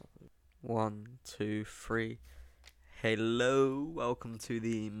One, two, three. Hello, welcome to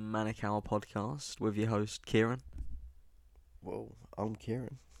the Manic Hour podcast with your host Kieran. Well, I'm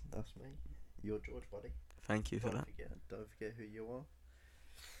Kieran. That's me. You're George, buddy. Thank you for that. Don't forget who you are.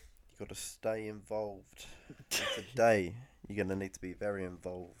 You got to stay involved. Today, you're gonna need to be very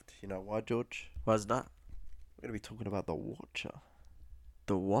involved. You know why, George? What's that? We're gonna be talking about The Watcher.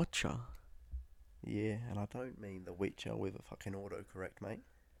 The Watcher. Yeah, and I don't mean The Witcher with a fucking autocorrect, mate.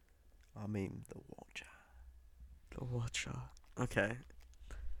 I mean The Watcher. The Watcher. Okay,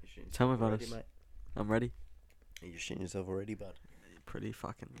 You shitting tell me yourself about already, us. mate? I'm ready. Are you shitting yourself already, bud?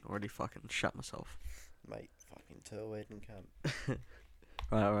 Already fucking shat myself. Mate, fucking toe head and cunt.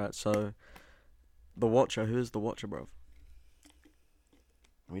 Right. So, The Watcher. Who is The Watcher, bro?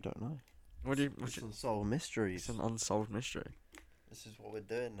 We don't know. What's It's unsolved mysteries. It's an unsolved mystery. This is what we're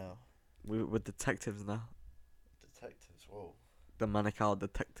doing now. We're detectives now. Detectives, whoa. The Manic Hour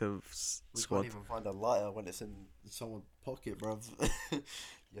Detectives We Squad. can't even find a lighter when it's in someone's pocket, bruv.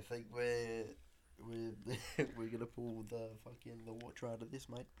 You think we're we're gonna pull the Watcher out of this,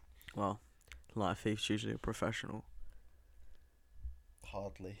 mate? Well, light thief's usually a professional.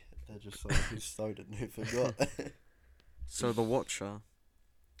 Hardly. They're just someone who stole it and who forgot. So The Watcher,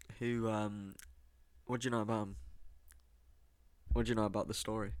 who what do you know about him? What do you know about the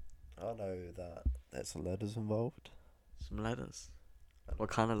story? I know that there's some letters involved. Some letters.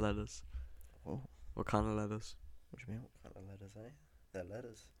 What kind of letters? Oh, What kind of letters? what do you mean? What kind of letters, eh? They're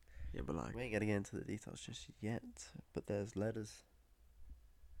letters. Yeah, but like, We ain't gonna get into the details just yet, but there's letters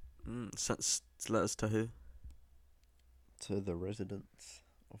letters to who? to the residents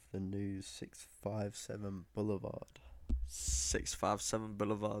of the new 657 Boulevard. 657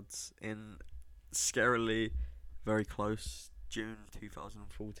 Boulevards in scarily very close June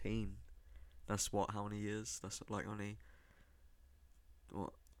 2014. That's what? How many years? That's like only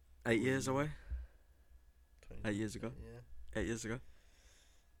what? 8 years away. 8 years ago. Yeah. 8 years ago.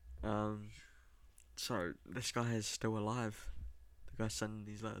 So this guy is still alive. The guy sending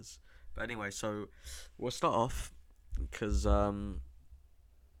these letters. But anyway, so we'll start off because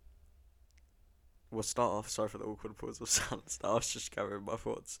we'll start off. Sorry for the awkward pause of silence. I was just gathering my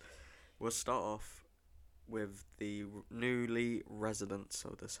thoughts. We'll start off with the newly residents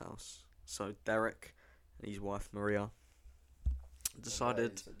of this house. So Derek and his wife Maria decided.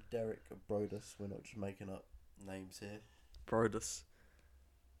 And that is Derek Brodus. We're not just making up names here. Brodus.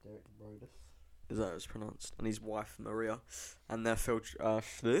 Derek Brodus. Is that how it's pronounced? And his wife Maria, and their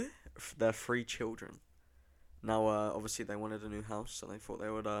their 3 children. Now, obviously, they wanted a new house, so they thought they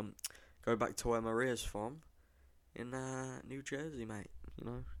would go back to where Maria's from, in New Jersey, mate. You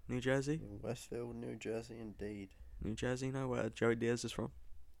know, New Jersey, In Westfield, New Jersey, indeed. New Jersey. You know where Joey Diaz is from?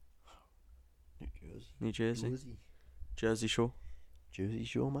 New Jersey. New Jersey, Jersey. Jersey Shore. Jersey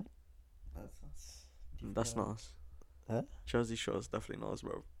Shore, mate. That's us. That's not us. Huh? Jersey Shore is definitely not us,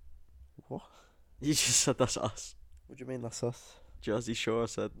 bro. What? You just said that's us. What do you mean that's us? Jersey Shore. I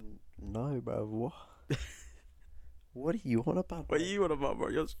said. No, bro. What? What are you on about? What are mate? you on about, bro?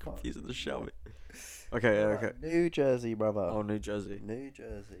 You're just confusing the shit out of me. What? Okay, yeah, Alright, okay. New Jersey, brother. Oh, New Jersey. New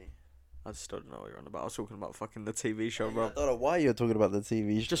Jersey. I still don't know what you're on about. I was talking about fucking the TV show, I bro. don't know why you're talking about the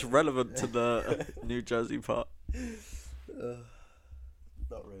TV It's show. just relevant to the New Jersey part.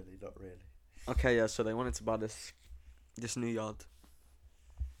 Not really, not really. Okay, yeah, so they wanted to buy this new yard.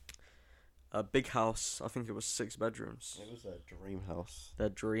 A big house, I think it was 6 bedrooms. It was a dream house. Their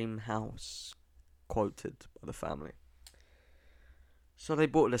dream house, quoted by the family. So they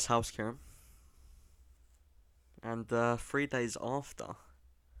bought this house, Kieran. And 3 days after,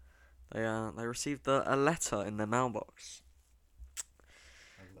 they received a letter in their mailbox.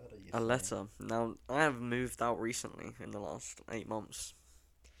 A letter. Now, I have moved out recently in the last 8 months.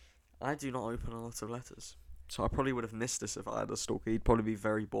 I do not open a lot of letters. So I probably would have missed this if I had a stalker. He'd probably be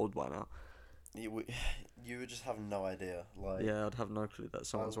very bored by now. You would just have no idea. Like, Yeah, I'd have no clue that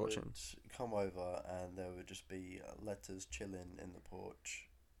someone's I watching. would come over and there would just be letters chilling in the porch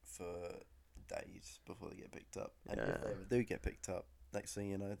for days before they get picked up. And if Yeah. they ever do get picked up, next thing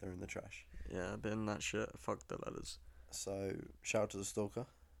you know, they're in the trash. Yeah, then that shit. Fuck the letters. So, shout out to the stalker.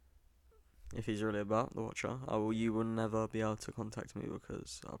 If he's really about the Watcher, you will never be able to contact me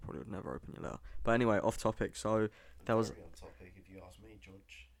because I probably would never open your letter. But anyway, off topic. So there was. Very on topic, if you ask me,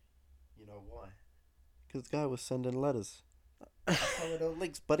 George. You know why? Because the guy was sending letters. Followed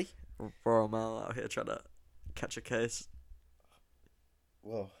links, buddy. Bro, I'm out here trying to catch a case.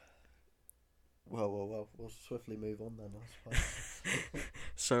 Well. We'll swiftly move on then, I suppose.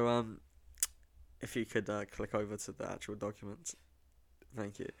 So if you could click over to the actual document,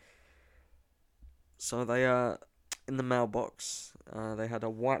 thank you. So they in the mailbox, they had a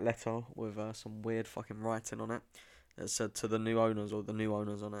white letter with some weird fucking writing on it. It said to the new owners or the new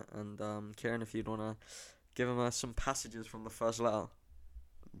owners on it. And Kieran, if you'd wanna give them some passages from the first letter.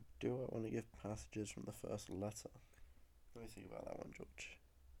 Do I want to give passages from the first letter? Let me think about that one, George.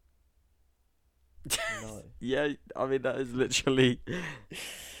 No. Yeah, I mean that is literally.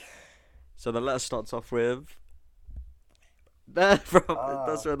 So the letter starts off with. There, bro.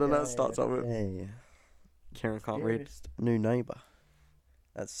 That's where the letter starts off with. Yeah. Kieran can't read. Dearest new neighbour.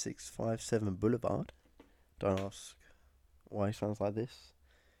 That's 657 Boulevard. Don't ask why he sounds like this.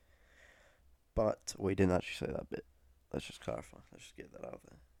 But we didn't actually say that bit. Let's just clarify. Let's just get that out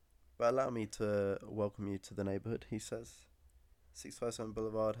there. But allow me to welcome you to the neighbourhood, he says. 657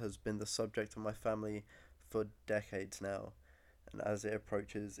 Boulevard has been the subject of my family for decades now. And as it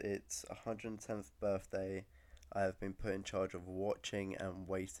approaches its 110th birthday, I have been put in charge of watching and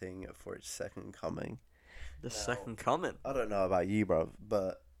waiting for its second coming. The second coming. I don't know about you, bro,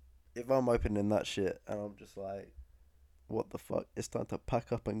 but if I'm opening that shit and I'm just like, what the fuck? It's time to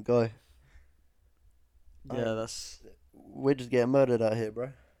pack up and go. Yeah, that's. We're just getting murdered out here, bro.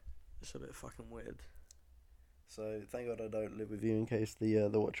 It's a bit fucking weird. So thank God I don't live with you in case the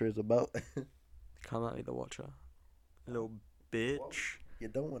Watcher is about. Come at me, the Watcher. Little bitch. What? You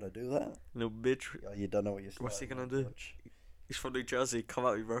don't want to do that. Little bitch. Oh, you don't know what you're. What's he gonna do? He's from New Jersey. Come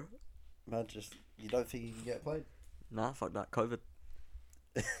at me, bro. Man, just you don't think you can get played? Nah, fuck that. COVID.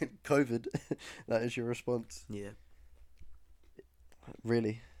 COVID. That is your response. Yeah.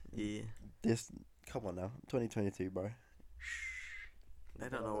 Really? Yeah. This. Come on now. 2022, bro. They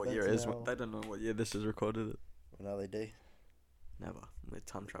don't know what year it is. They don't know what year this is recorded. Well, now they do. Never. We're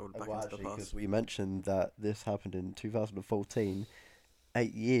time traveled back Well, into actually, the past. because we mentioned that this happened in 2014.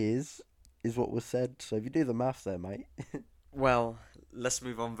 8 years is what was said. So if you do the maths there, mate. Well, let's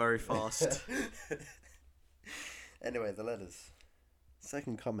move on very fast. Anyway, the letters.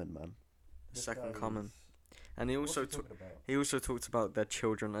 Second coming, man. Second coming. And he also talked about their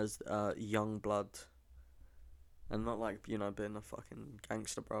children as young blood. And not like, being a fucking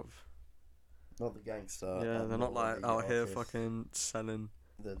gangster, bruv. Not the gangster. Yeah, they're not like out here fucking selling.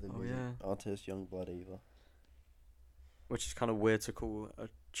 The music artist, young blood either. Which is kind of weird to call a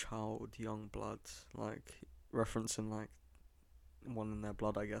child young blood. Like, referencing like one in their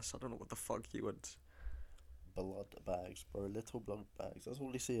blood, I guess. I don't know what the fuck you would. Blood bags, bro. Little blood bags. That's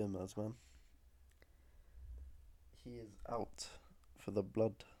all you see him as, man. He is out for the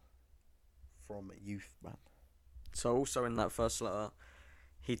blood from youth, man. So also in that first letter,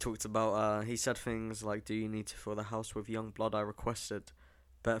 he talked about, he said things like, do you need to fill the house with young blood I requested?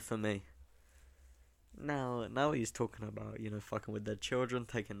 Better for me. Now he's talking about, fucking with their children,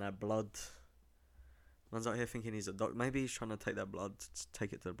 taking their blood. Man's out here thinking he's a doctor. Maybe he's trying to take their blood,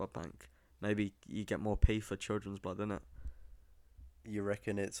 take it to the blood bank. Maybe you get more P for children's blood, innit? You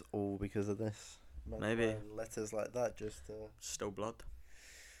reckon it's all because of this? Maybe. Letters like that just Still blood.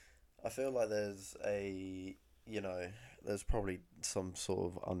 I feel like there's there's probably some sort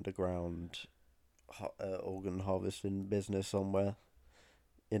of underground organ harvesting business somewhere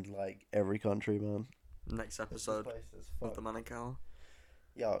in like every country, man. Next episode of the Manic Hour.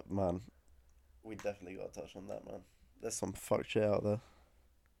 Yeah, man. We definitely got to touch on that, man. There's some fuck shit out there.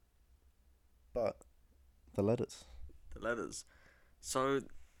 But the letters. So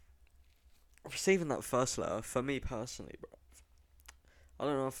receiving that first letter, for me personally, bro, I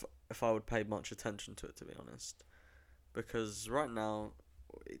don't know if I would pay much attention to it, to be honest. Because right now,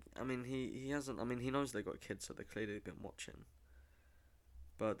 I mean, he hasn't. I mean, he knows they got kids, so they clearly been watching.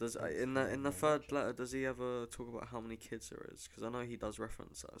 But in the third letter, does he ever talk about how many kids there is? Because I know he does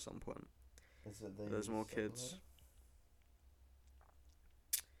reference that at some point. There's more kids.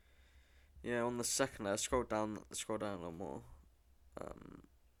 Yeah, on the second letter, scroll down a little more.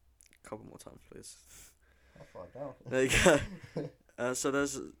 Couple more times, please. How far down? There you go. So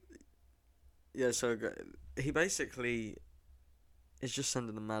there's. Yeah, so he basically is just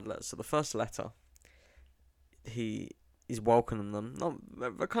sending them mad letters. So the first letter, he's welcoming them.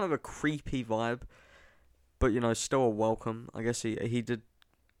 Not kind of a creepy vibe, but still a welcome. I guess he did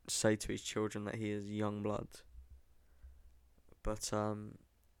say to his children that he is young blood. But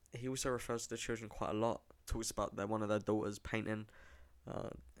he also refers to the children quite a lot. Talks about one of their daughters painting.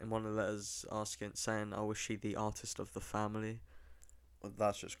 In one of the letters saying, "Oh, was she the artist of the family?" Well,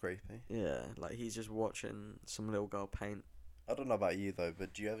 that's just creepy. Yeah, like he's just watching some little girl paint. I don't know about you though,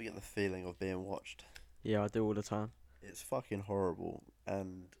 but do you ever get the feeling of being watched? Yeah, I do all the time. It's fucking horrible,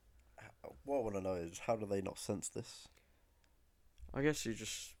 and what I want to know is how do they not sense this? I guess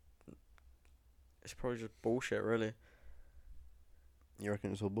it's probably just bullshit, really. You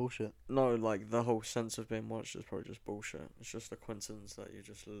reckon it's all bullshit? No, like the whole sense of being watched is probably just bullshit. It's just a coincidence that you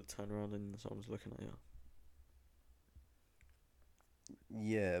just turn around and someone's looking at you.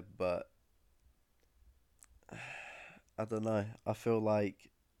 Yeah, but I don't know. I feel like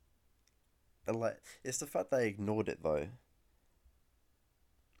it's the fact they ignored it though.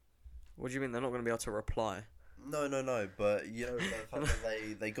 What do you mean they're not going to be able to reply? No, no, no. But you know the fact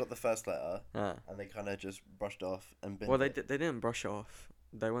that they got the first letter Ah. and they kind of just brushed off and binned Well, they it. they didn't brush it off.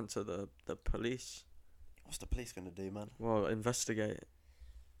 They went to the police. What's the police gonna do, man? Well, investigate.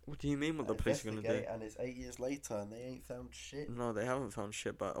 What do you mean? What the police are going to do? And it's 8 years later and they ain't found shit. No, they haven't found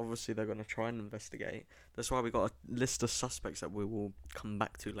shit, but obviously they're going to try and investigate. That's why we got a list of suspects that we will come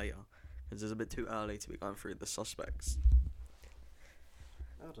back to later. Because it's a bit too early to be going through the suspects.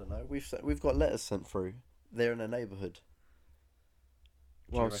 I don't know. We've got letters sent through. They're in a neighbourhood.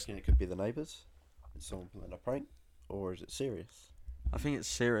 Do you reckon it could be the neighbours? Is someone pulling a prank, or is it serious? I think it's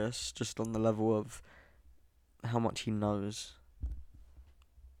serious, just on the level of how much he knows.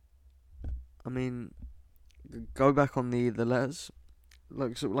 I mean, go back on the letters.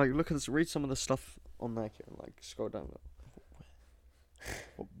 Look, so, like, look at this. Read some of the stuff on there, Kieran. Like, scroll down.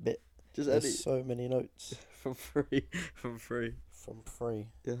 What bit? Just There's edit so many notes. from free, from free. From free,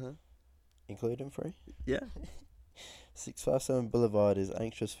 Yeah. including free. Yeah. 657 Boulevard is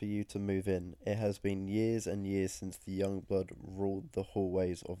anxious for you to move in. It has been years and years since the young blood ruled the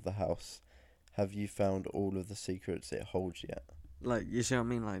hallways of the house. Have you found all of the secrets it holds yet? Like, you see what I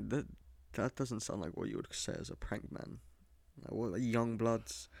mean? Like, that doesn't sound like what you would say as a prank man. Like, what, like, young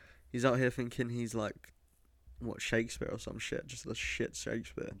bloods? He's out here thinking he's like, what, Shakespeare or some shit? Just the shit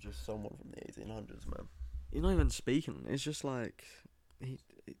Shakespeare. Just someone from the 1800s, man. You're not even speaking. It's just like,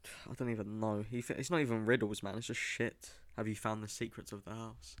 I don't even know. It's not even riddles, man. It's just shit. Have you found the secrets of the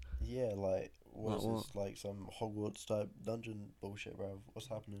house? Yeah, like, what's Like this, like some Hogwarts type dungeon bullshit, bro? What's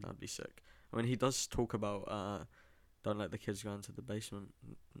happening? That'd be sick. I mean, he does talk about don't let the kids go into the basement.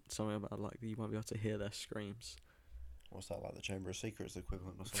 Something about like you won't be able to hear their screams. What's that, like the Chamber of Secrets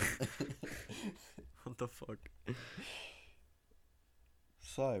equivalent or something? What the fuck?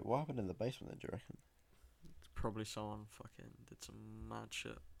 So, what happened in the basement then, do you reckon? Probably someone fucking did some mad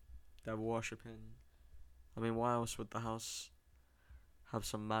shit. Devil worshipping. I mean, why else would the house have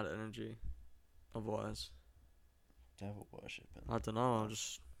some mad energy? Otherwise, Devil worshipping. I don't know.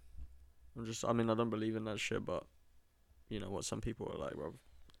 I mean, I don't believe in that shit, but you know what? Some people are like, bro.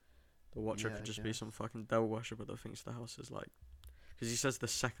 The Watcher Yeah, could I just be guess. some fucking devil worshipper that thinks the house is like, because he says the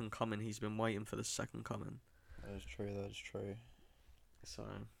second coming. He's been waiting for the second coming. That is true, that is true. So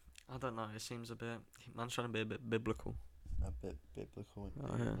I don't know. It seems a bit. Man's trying to be a bit biblical. A bit biblical indeed,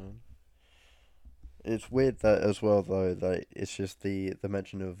 Oh, yeah. man. It's weird that as well though, that it's just the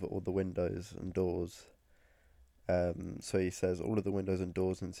mention of all the windows and doors. So he says all of the windows and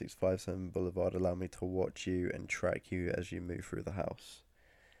doors in 657 Boulevard allow me to watch you and track you as you move through the house.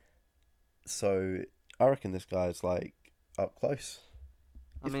 So I reckon this guy's like up close.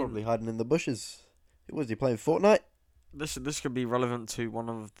 I He's mean, probably hiding in the bushes. Was he playing Fortnite? this could be relevant to one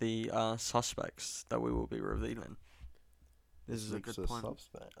of the suspects that we will be revealing. This is a Luke's good point.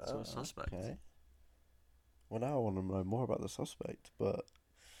 Suspect. So a suspect. Okay. Well, now I want to know more about the suspect, but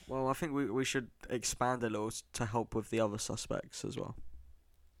Well, I think we should expand a little to help with the other suspects as well.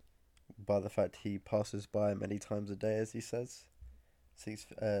 by the fact he passes by many times a day, as he says.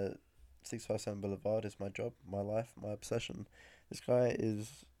 657 Boulevard is my job, my life, my obsession. This guy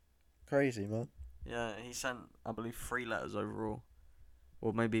is crazy, man. Yeah, he sent, I believe, 3 letters overall,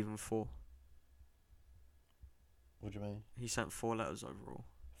 or maybe even 4. What do you mean? He sent 4 letters overall.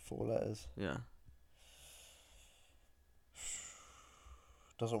 4 letters. Yeah.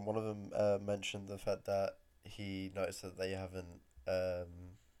 Doesn't one of them mention the fact that he noticed that they haven't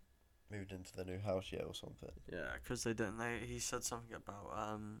moved into the new house yet or something? Yeah, because they didn't. He said something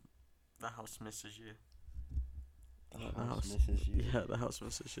about the house misses you. The house misses you. Yeah, the house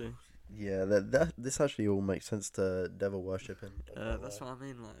misses you. Yeah, that this actually all makes sense to devil worshipping. That's what I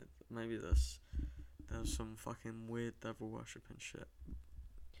mean. Like maybe there's some fucking weird devil worshipping shit.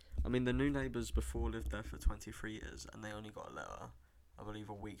 I mean, the new neighbours before lived there for 23 years, and they only got a letter, I believe,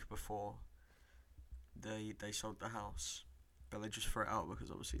 a week before they sold the house. But they just threw it out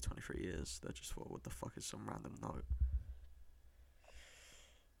because obviously 23 years. They just thought, what the fuck is some random note?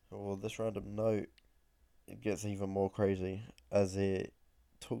 Well, this random note, it gets even more crazy as it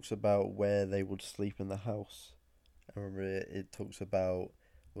talks about where they would sleep in the house. I remember it talks about,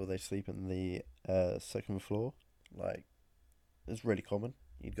 will they sleep in the second floor? Like, it's really common.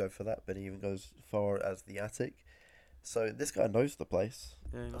 You'd go for that, but it even goes far as the attic. So this guy knows the place.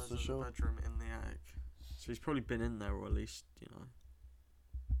 Yeah, he That's knows for there's a sure. bedroom in the attic. So he's probably been in there, or at least, you know.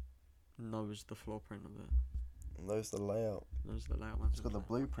 knows the floor print of it. Knows the layout. Knows the layout. He's got the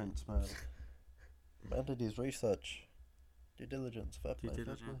blueprints, man. Man did his research. Due diligence. Fair play. Due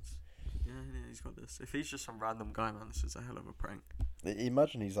diligence. Yeah, he's got this. If he's just some random guy, man, this is a hell of a prank.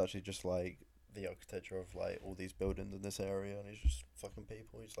 Imagine he's actually just like the architecture of like all these buildings in this area, and he's just fucking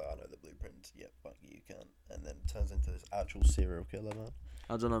people. He's like, I know the blueprints. Yeah, fuck you can. And then turns into this actual serial killer, man.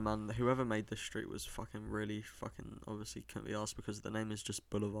 I don't know, man. Whoever made this street was fucking really fucking obviously couldn't be asked because the name is just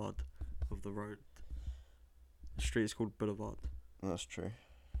Boulevard of the road. The street is called Boulevard. That's true.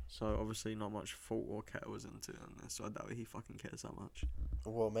 So obviously not much thought or care was into it on this, so I doubt he fucking cares that much.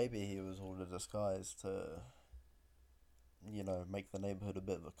 Well, maybe he was all a disguise to, make the neighborhood a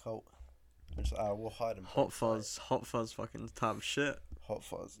bit of a cult. Just, we'll hide him. Hot Fuzz fucking type of shit. Hot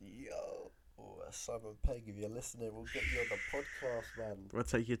Fuzz, yo. Simon Pegg, if you're listening, we'll get you on the podcast, man. We'll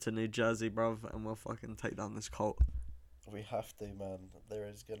take you to New Jersey, bruv, and we'll fucking take down this cult. We have to, man. There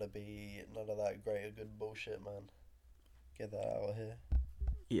is gonna be none of that greater good bullshit, man. Get that out of here.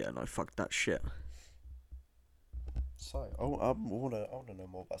 Yeah, no, fuck that shit. So, I wanna know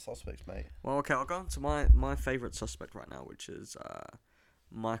more about suspects, mate. Well, okay, I'll go on to my favourite suspect right now, which is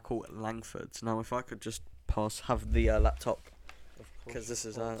Michael Langford. Now, if I could just have the laptop, because this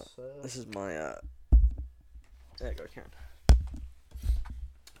is my there you go, Kieran.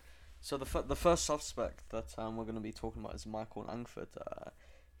 So the first suspect that we're going to be talking about is Michael Langford.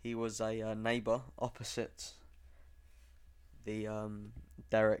 He was a neighbour opposite the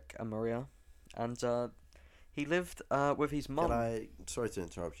Derek and Maria, and he lived with his mum. Sorry to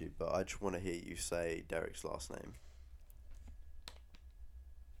interrupt you, but I just want to hear you say Derek's last name.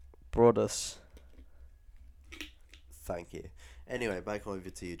 Broadus. Thank you. Anyway, back over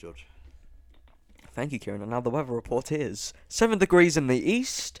to you, George. Thank you, Kieran. And now the weather report is 7 degrees in the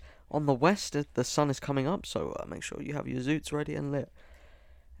east. On the west, the sun is coming up, so make sure you have your zoots ready and lit.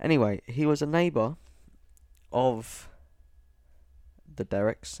 Anyway, he was a neighbour of the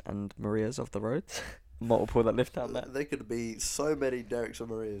Dereks and Marias of the road. Multiple that lived down there. There could be so many Dereks and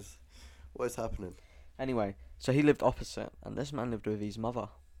Marias. What is happening? Anyway, so he lived opposite, and this man lived with his mother.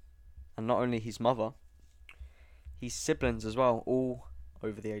 And not only his mother, his siblings as well, all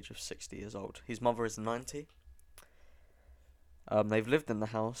over the age of 60 years old. His mother is 90. They've lived in the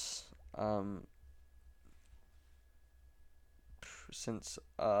house since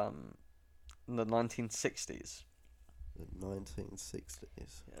the 1960s. The 1960s.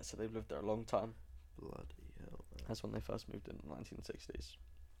 Yeah, so they've lived there a long time. Bloody hell, man. That's when they first moved in the 1960s.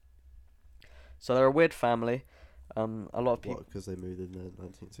 So they're a weird family. A lot of people... What, because they moved in the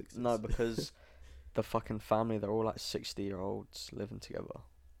 1960s? No, because the fucking family, they're all like 60-year-olds living together.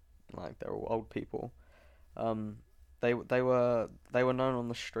 Like, they're all old people. They were known on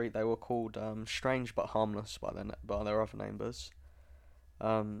the street. They were called Strange but Harmless by their other neighbours.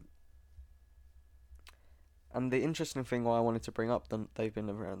 And the interesting thing why I wanted to bring up they've been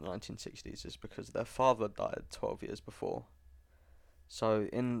around in the 1960s is because their father died 12 years before. So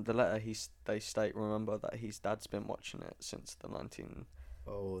in the letter they state, remember, that his dad's been watching it since the 19...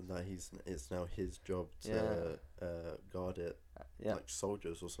 Oh no, it's now his job to guard it, like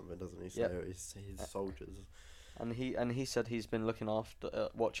soldiers or something, doesn't he? So it's his soldiers. And he said he's been looking after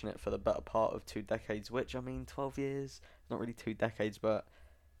watching it for the better part of 2 decades, which, I mean, 12 years, not really 2 decades, but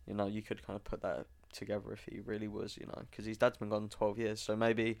you could kind of put that together if he really was, because his dad's been gone 12 years, so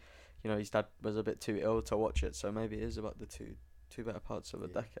maybe his dad was a bit too ill to watch it, so maybe it is about the two better parts of a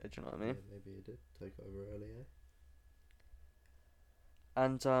decade. You know what I mean? Yeah, maybe he did take over earlier.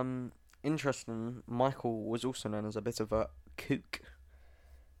 And interesting, Michael was also known as a bit of a kook.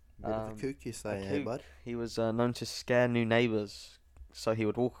 Bit of a kook, you say, eh, bud? He was known to scare new neighbours. So he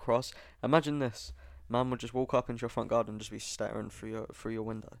would walk across. Imagine this: man would just walk up into your front garden and just be staring through your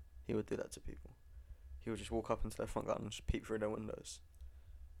window. He would do that to people. He would just walk up into their front garden and just peep through their windows.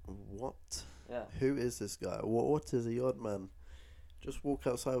 What? Yeah. Who is this guy? What is the odd man? Just walk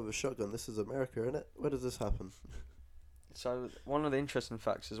outside with a shotgun. This is America, isn't it? Where does this happen? So one of the interesting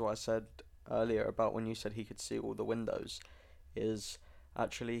facts is what I said earlier about when you said he could see all the windows, is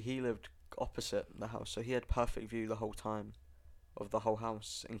actually he lived opposite the house, so he had perfect view the whole time of the whole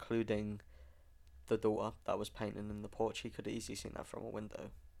house, including the daughter that was painting in the porch. He could easily seen that from a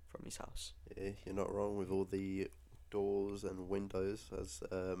window from his house. Yeah, you're not wrong with all the doors and windows as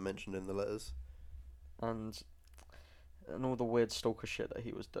mentioned in the letters. And all the weird stalker shit that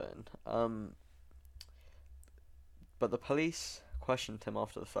he was doing. But the police questioned him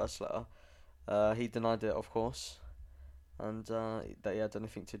after the first letter. He denied it, of course, and that he had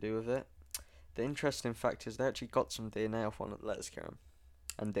anything to do with it. The interesting fact is they actually got some DNA off one of the letters, Kieran,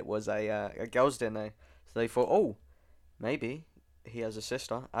 and it was a girl's DNA. So they thought, oh, maybe he has a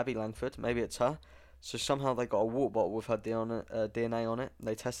sister, Abby Langford. Maybe it's her. So somehow they got a water bottle with her DNA on it.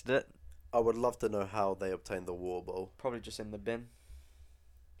 They tested it. I would love to know how they obtained the water bottle. Probably just in the bin.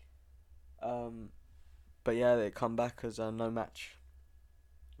 But yeah, they come back as a no match.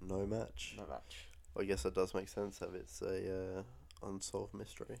 No match. No match. I guess that does make sense if it's a unsolved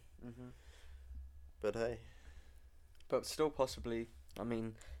mystery. But hey, But still possibly, I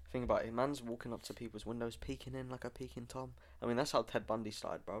mean, think about it. Man's walking up to people's windows, peeking in like a peeking Tom. I mean, that's how Ted Bundy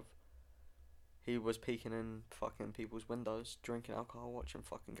started, bruv. He was peeking in fucking people's windows, drinking alcohol, watching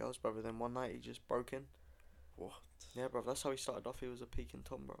fucking girls, bruv. Then one night he just broke in. what? Yeah, bruv, that's how he started off. He was a peeking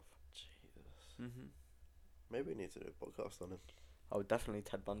Tom, bruv. Jesus. Maybe we need to do a podcast on him. Oh, definitely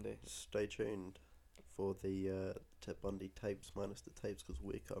Ted Bundy. Stay tuned for the Ted Bundy tapes minus the tapes because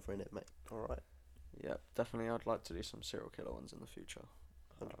we're covering it, mate. Alright. Yeah, definitely. I'd like to do some serial killer ones in the future.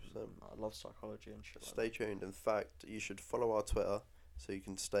 100%. I love psychology and shit. Stay tuned. In fact, you should follow our Twitter so you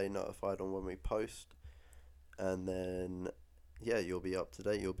can stay notified on when we post. And then, yeah, you'll be up to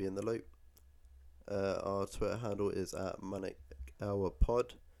date. You'll be in the loop. Our Twitter handle is at Manic Hour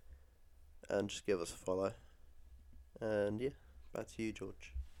Pod. And just give us a follow. And yeah, back to you,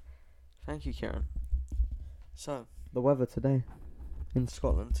 George. Thank you, Kieran. So, the weather today in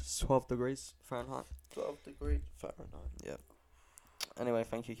Scotland is 12 degrees Fahrenheit. 12 degrees Fahrenheit. Yeah. Anyway,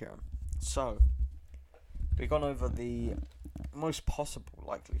 thank you, Kieran. So, we've gone over the most possible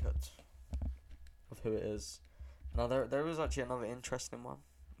likelihood of who it is. Now, there is actually another interesting one,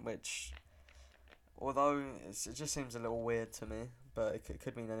 which, although it just seems a little weird to me, but it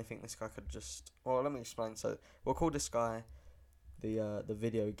could mean anything. This guy could just... Well, let me explain. So, we'll call this guy the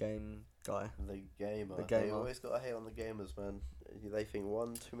video game guy. The gamer. The gamer. They always got to hate on the gamers, man. They think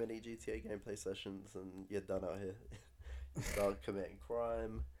one too many GTA gameplay sessions and you're done out here. You start committing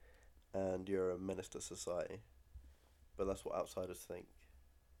crime and you're a menace to society. But that's what outsiders think.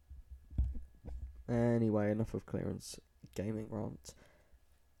 Anyway, enough of Clearance gaming rant.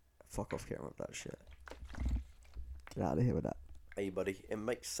 Fuck off, Kieran, with that shit. Get out of here with that. Hey, buddy, it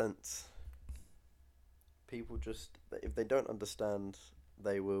makes sense. People just, if they don't understand,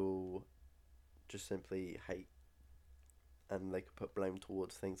 they will just simply hate. And they could put blame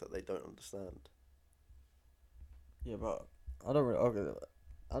towards things that they don't understand. Yeah, but I don't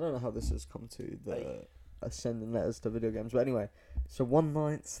know how this has come to the sending letters to video games. But anyway, so one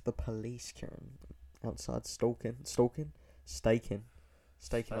night the police, Kieran, outside staking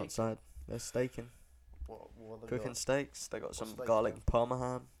outside. They're staking, What cooking steaks. They got What some steak, garlic yeah? and parma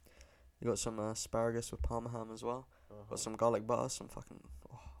ham. You got some asparagus with parma ham as well. Got some garlic butter. Some fucking.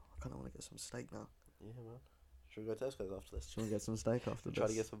 Oh, I kind of want to get some steak now. Yeah, man. Should we go to Tesco's after this? Should we get some steak after this? Try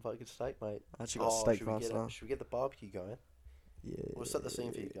to get some fucking steak, mate. I actually got steak fast now. Should we get the barbecue going? Yeah. We'll set the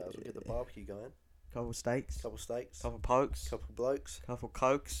scene for you guys. We'll get the barbecue going. Couple steaks. Couple steaks. Couple pokes. Couple blokes. Couple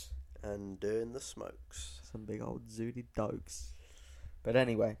cokes. And doing the smokes. Some big old zooty dokes. But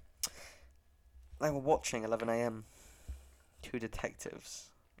anyway, they were watching 11 a.m. Two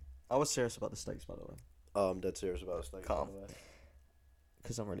detectives. I was serious about the steaks, by the way. Oh, I'm dead serious about the steak. Calm. by the way.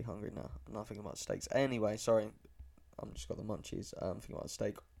 Because I'm really hungry now. I'm not thinking about steaks. Anyway, sorry. I'm just got the munchies. I'm thinking about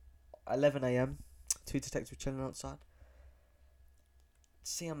steak. 11 a.m. Two detectives chilling outside.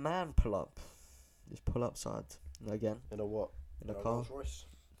 See a man pull up. Just pull outside. Again. In a what? In a car. Rolls Royce.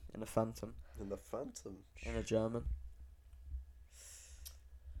 In a Phantom. In the Phantom. In a German.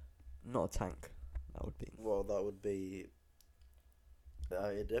 Not a tank. That would be. Well, that would be.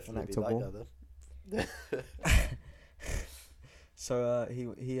 It'd definitely be An act of that guy then. So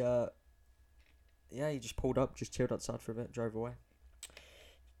he just pulled up, just chilled outside for a bit, drove away.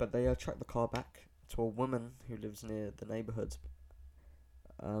 But they tracked the car back to a woman who lives near the neighbourhood.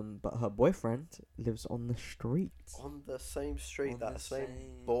 But her boyfriend lives on the street. On the same street, On that the same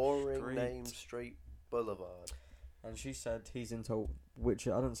same boring street. name street boulevard. And she said he's into, which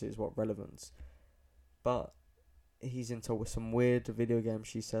I don't see as what relevance, but he's into some weird video games.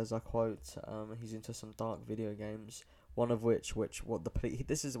 She says, I quote, he's into some dark video games. One of which what the police,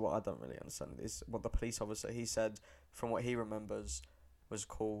 this is what I don't really understand, is what the police officer, he said, from what he remembers, was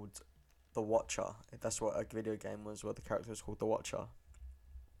called The Watcher. That's what a video game was, where the character was called The Watcher.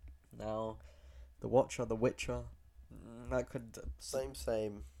 Now, The Watcher, The Witcher, that could...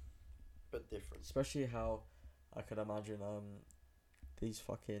 Same, but different. Especially how I could imagine these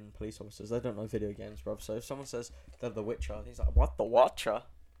fucking police officers, they don't know video games, bruv. So if someone says they're The Witcher, he's like, what, The Watcher?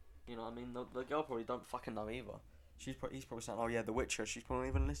 You know what I mean? The girl probably don't fucking know either. He's probably saying, oh yeah, The Witcher. She's probably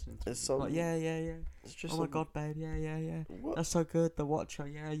not even listening to It's me. Like, yeah. It's just Oh my god, babe, yeah. What? That's so good, The Watcher.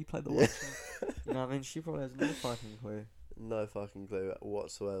 Yeah, you play The Watcher. You know what I mean? She probably has no fucking clue. No fucking clue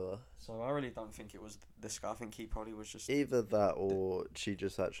whatsoever. So I really don't think it was this guy. I think he probably was just. Either that or she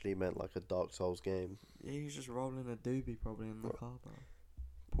just actually meant like a Dark Souls game. Yeah, he was just rolling a doobie probably in the Bro. car, bro.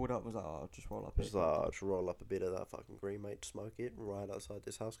 Pulled up, was like, oh, I'll just roll up here. Just like, I'll just roll up a bit of that fucking green, mate, smoke it right outside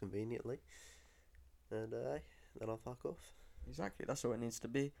this house conveniently. And then I'll fuck off. Exactly, that's all it needs to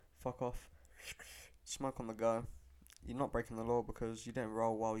be. Fuck off. Smoke on the go. You're not breaking the law because you didn't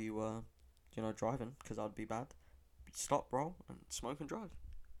roll while you were, driving, because that'd be bad. Stop, roll, and smoke and drive.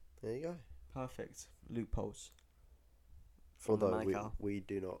 There you go. Perfect. Loopholes. Although we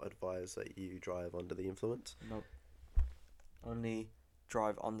do not advise that you drive under the influence. Nope. Only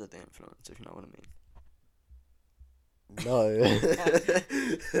drive under the influence, if you know what I mean. No.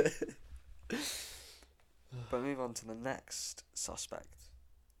 But move on to the next suspect.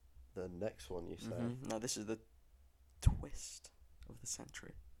 The next one, you say? Now, this is the twist of the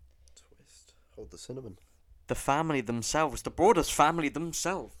century. Twist. Hold the cinnamon. The family themselves. The Broadus family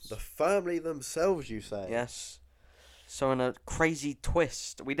themselves. The family themselves, you say? Yes. So in a crazy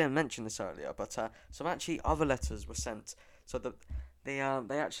twist, we didn't mention this earlier, but some actually other letters were sent. So they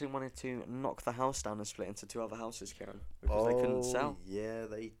actually wanted to knock the house down and split into two other houses, Kieran, because they couldn't sell. Yeah,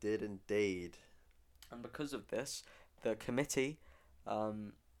 they did indeed. And because of this, the committee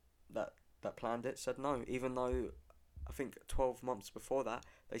that planned it said no, even though I think 12 months before that,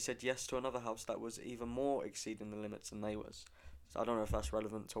 they said yes to another house that was even more exceeding the limits than they was. So I don't know if that's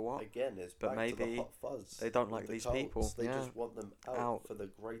relevant to what. Again, it's but back maybe to the hot fuzz. they don't like these people. They yeah. just want them out for the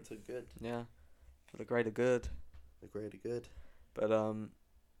greater good. Yeah, for the greater good. The greater good. But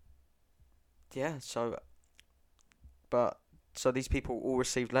yeah. So these people all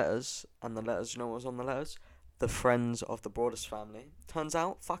received letters, and the letters, you know what was on the letters? The friends of the Broadus family. Turns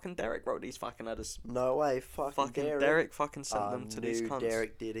out, fucking Derek wrote these fucking letters. No way, fucking Derek. Fucking sent them to these cunts.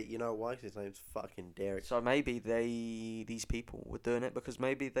 Derek did it. You know why? 'Cause his name's fucking Derek. So maybe these people were doing it because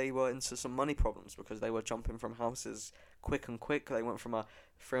maybe they were into some money problems, because they were jumping from houses quick. They went from a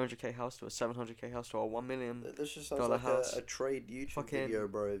 300k house to a 700k house to a $1 million This just sounds like a trade YouTube fucking video,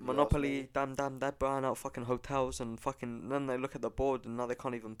 bro. Monopoly, damn, they're buying out fucking hotels and fucking. Then they look at the board and now they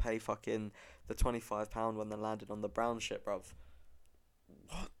can't even pay fucking the £25 when they landed on the brown shit, bruv.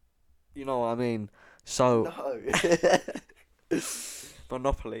 What? You know what I mean? So no.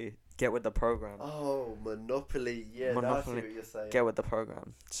 Monopoly, get with the program. Oh, Monopoly. Yeah, Monopoly, I see what you're saying. Get with the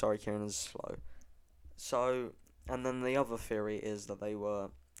program. Sorry, Kieran is slow. So, and then the other theory is that they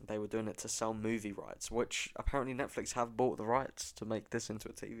were doing it to sell movie rights, which apparently Netflix have bought the rights to make this into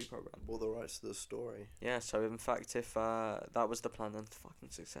a TV program. All the rights to the story. Yeah, so in fact, if that was the plan, then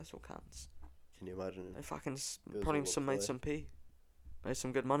fucking successful cans. Can you imagine? They fucking was probably all made some P. Made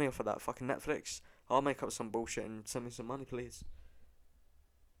some good money off of that. Fucking Netflix. I'll make up some bullshit and send me some money, please.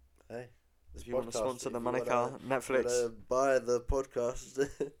 Hey. If you want to sponsor the money car, Netflix. Buy the podcast.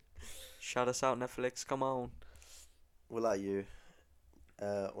 Shout us out, Netflix. Come on. We'll let you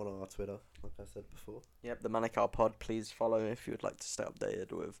on our Twitter, like I said before. Yep, the Manicar Pod. Please follow if you would like to stay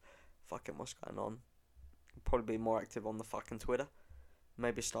updated with fucking what's going on. Probably be more active on the fucking Twitter.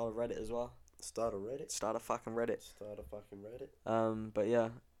 Maybe start a Reddit as well. Start a Reddit. Start a fucking Reddit. But But yeah.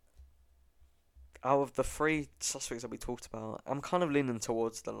 Out of the three suspects that we talked about, I'm kind of leaning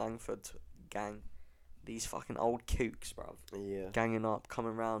towards the Langford gang. These fucking old kooks, bruv. Yeah. Ganging up,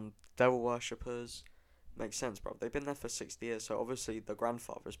 coming round, devil worshippers. Makes sense, bruv. They've been there for 60 years, so obviously the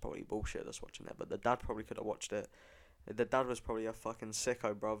grandfather is probably bullshit that's watching it, but the dad probably could have watched it. The dad was probably a fucking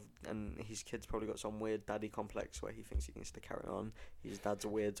sicko, bruv, and his kid's probably got some weird daddy complex where he thinks he needs to carry on his dad's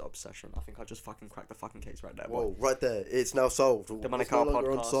weird obsession. I think I just fucking cracked the fucking case right there. Whoa, right there. It's now solved. The Manicar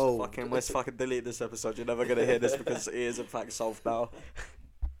podcast. Fucking, let's fucking delete this episode. You're never going to hear this because it is in fact solved now.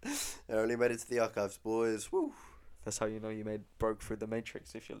 I only made it to the archives, boys. Woo. That's how you know you broke through the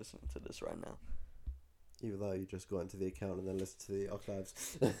matrix if you're listening to this right now. Even though you just go into the account and then listen to the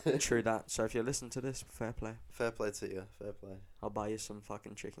archives. True that. So if you're listening to this, fair play. Fair play to you. Fair play. I'll buy you some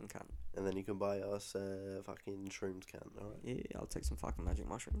fucking chicken can. And then you can buy us a fucking shrooms can, alright? Yeah, I'll take some fucking magic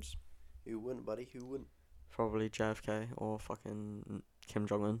mushrooms. Who wouldn't, buddy? Who wouldn't? Probably JFK or fucking Kim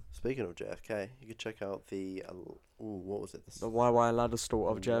Jong-un. Speaking of JFK, you could check out the... what was it? The YY ladder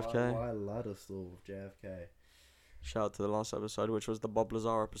store of JFK. YY ladder store of JFK. Shout out to the last episode, which was the Bob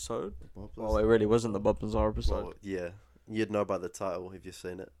Lazar episode. Bob Well, it really wasn't the Bob Lazar episode. Well, yeah. You'd know by the title if you've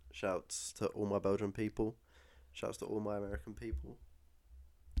seen it. Shouts to all my Belgian people. Shouts to all my American people.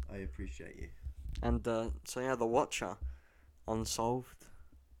 I appreciate you. And so yeah, The Watcher, unsolved.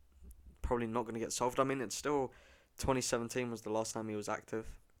 Probably not going to get solved. I mean, it's still 2017 was the last time he was active,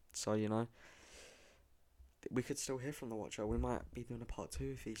 so you know. we could still hear from the Watcher. We might be doing a part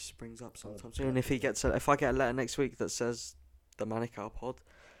 2 if he springs up sometime Oh, soon. If I get a letter next week that says the Manic Hour Pod,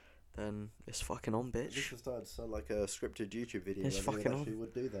 then it's fucking on, This bitch. is starting to sound like a scripted YouTube video. It's I think fucking it actually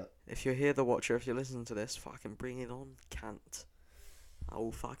would do that. If you're here, the Watcher, if you're listening to this, fucking bring it on, can't. I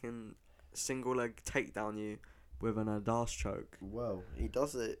will fucking single leg takedown you with an Adas choke. Well, he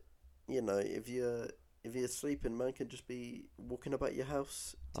does it. You know, if you're sleeping, man can just be walking about your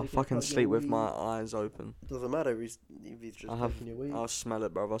house. I taking a fucking puff of sleep with weed. my eyes open. Doesn't matter if he's just taking your weed. I'll smell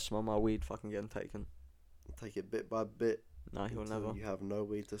it, bro. I'll smell my weed fucking getting taken. Take it bit by bit. No, he'll until never. You have no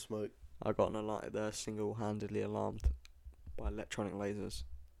weed to smoke. I got an light there, single-handedly alarmed by electronic lasers.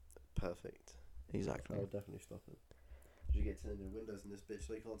 Perfect. Exactly. I'll definitely stop it. You get tinted windows in this bitch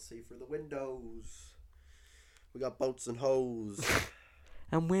so you can't see through the windows. We got bolts and holes.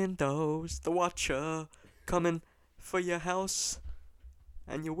 And windows, the Watcher, coming for your house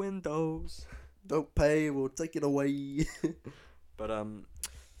and your windows. Don't pay, we'll take it away. But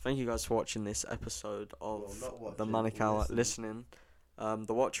thank you guys for watching this episode of Well, not watching, the Manic Hour. listening. Listening.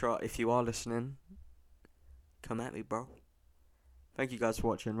 The Watcher, if you are listening, come at me, bro. Thank you guys for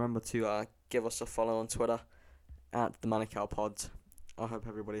watching. Remember to give us a follow on Twitter at the Manic Hour Pod. I hope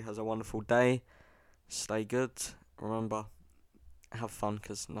everybody has a wonderful day. Stay good. Remember, have fun,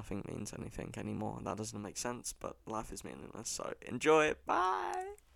 because nothing means anything anymore. That doesn't make sense, but life is meaningless. So enjoy it. Bye.